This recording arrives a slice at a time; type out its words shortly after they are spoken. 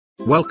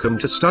Welcome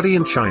to Study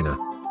in China.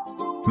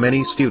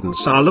 Many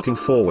students are looking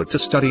forward to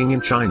studying in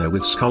China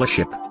with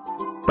scholarship.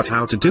 But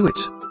how to do it?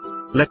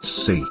 Let's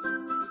see.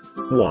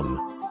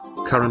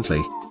 1.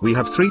 Currently, we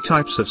have 3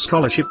 types of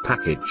scholarship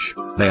package.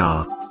 They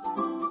are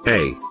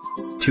A.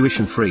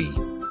 Tuition free,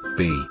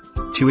 B.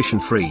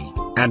 Tuition free,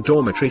 and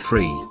dormitory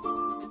free,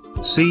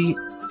 C.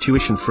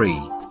 Tuition free,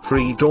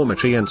 free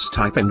dormitory and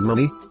stipend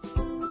money.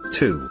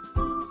 2.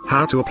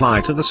 How to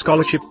apply to the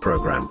scholarship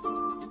program.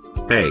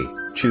 A.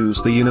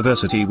 Choose the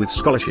university with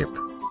scholarship.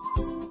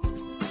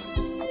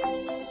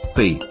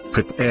 B.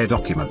 Prepare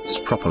documents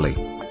properly.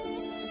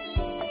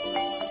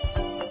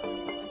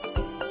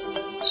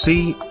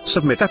 C.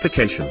 Submit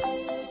application.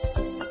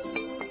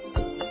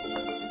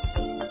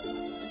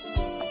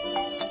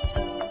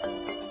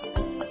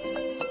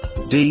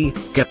 D.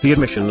 Get the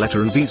admission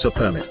letter and visa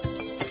permit.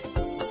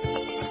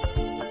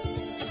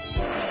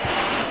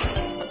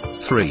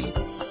 3.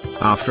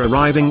 After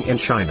arriving in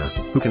China,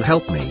 who can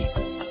help me?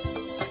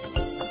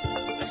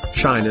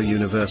 China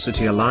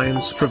University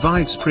Alliance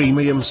provides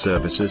premium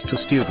services to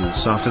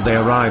students after they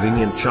arriving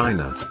in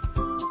China.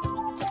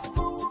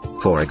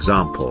 For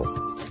example,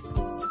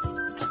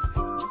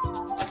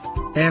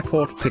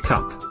 airport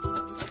pickup,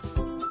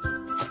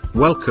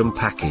 welcome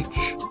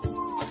package,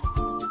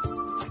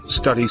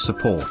 study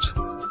support.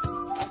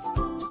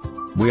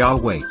 We are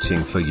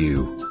waiting for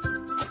you.